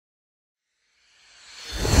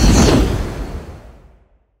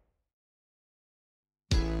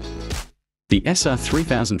The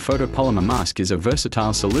SR3000 photopolymer mask is a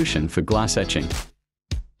versatile solution for glass etching.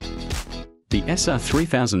 The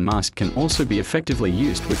SR3000 mask can also be effectively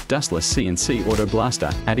used with dustless CNC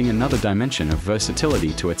AutoBlaster, adding another dimension of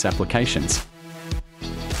versatility to its applications.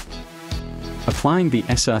 Applying the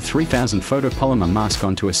SR3000 photopolymer mask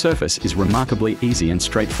onto a surface is remarkably easy and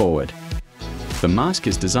straightforward. The mask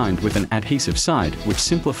is designed with an adhesive side, which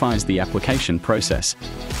simplifies the application process.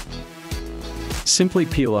 Simply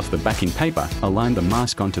peel off the backing paper, align the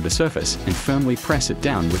mask onto the surface, and firmly press it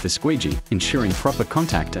down with a squeegee, ensuring proper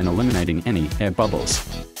contact and eliminating any air bubbles.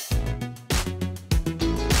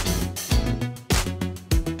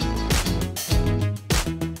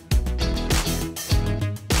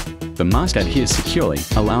 The mask adheres securely,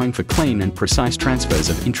 allowing for clean and precise transfers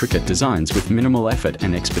of intricate designs with minimal effort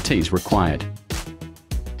and expertise required.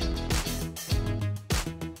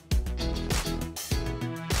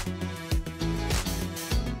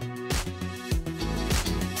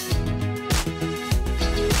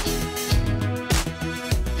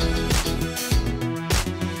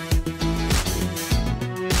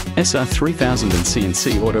 SR3000 and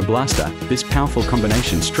CNC AutoBlaster. This powerful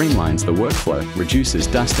combination streamlines the workflow, reduces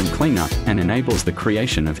dust and cleanup, and enables the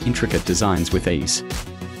creation of intricate designs with ease,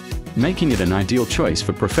 making it an ideal choice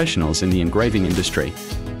for professionals in the engraving industry.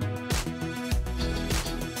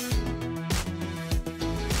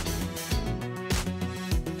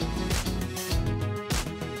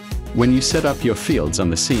 When you set up your fields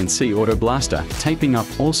on the CNC AutoBlaster, taping up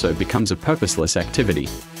also becomes a purposeless activity.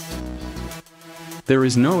 There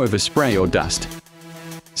is no overspray or dust.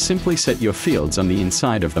 Simply set your fields on the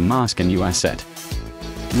inside of the mask and you are set,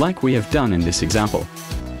 like we have done in this example.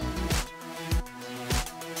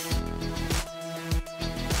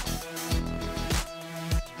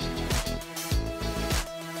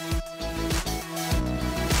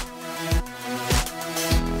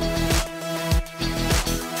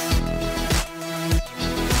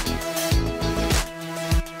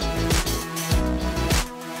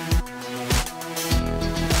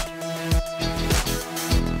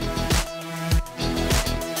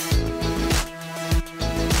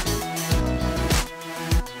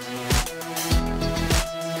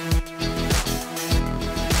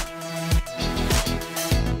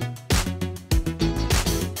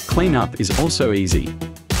 Cleanup is also easy.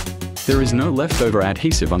 There is no leftover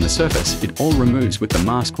adhesive on the surface, it all removes with the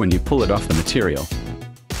mask when you pull it off the material,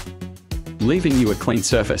 leaving you a clean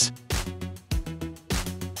surface.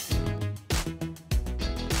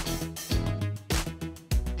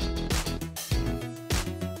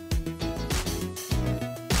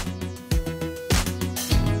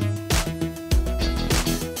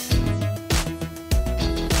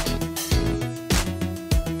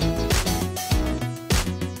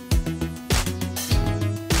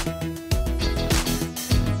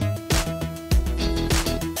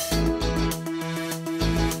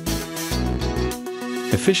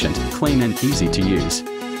 Efficient, clean and easy to use.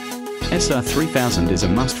 SR3000 is a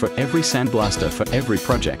must for every sandblaster for every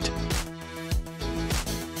project.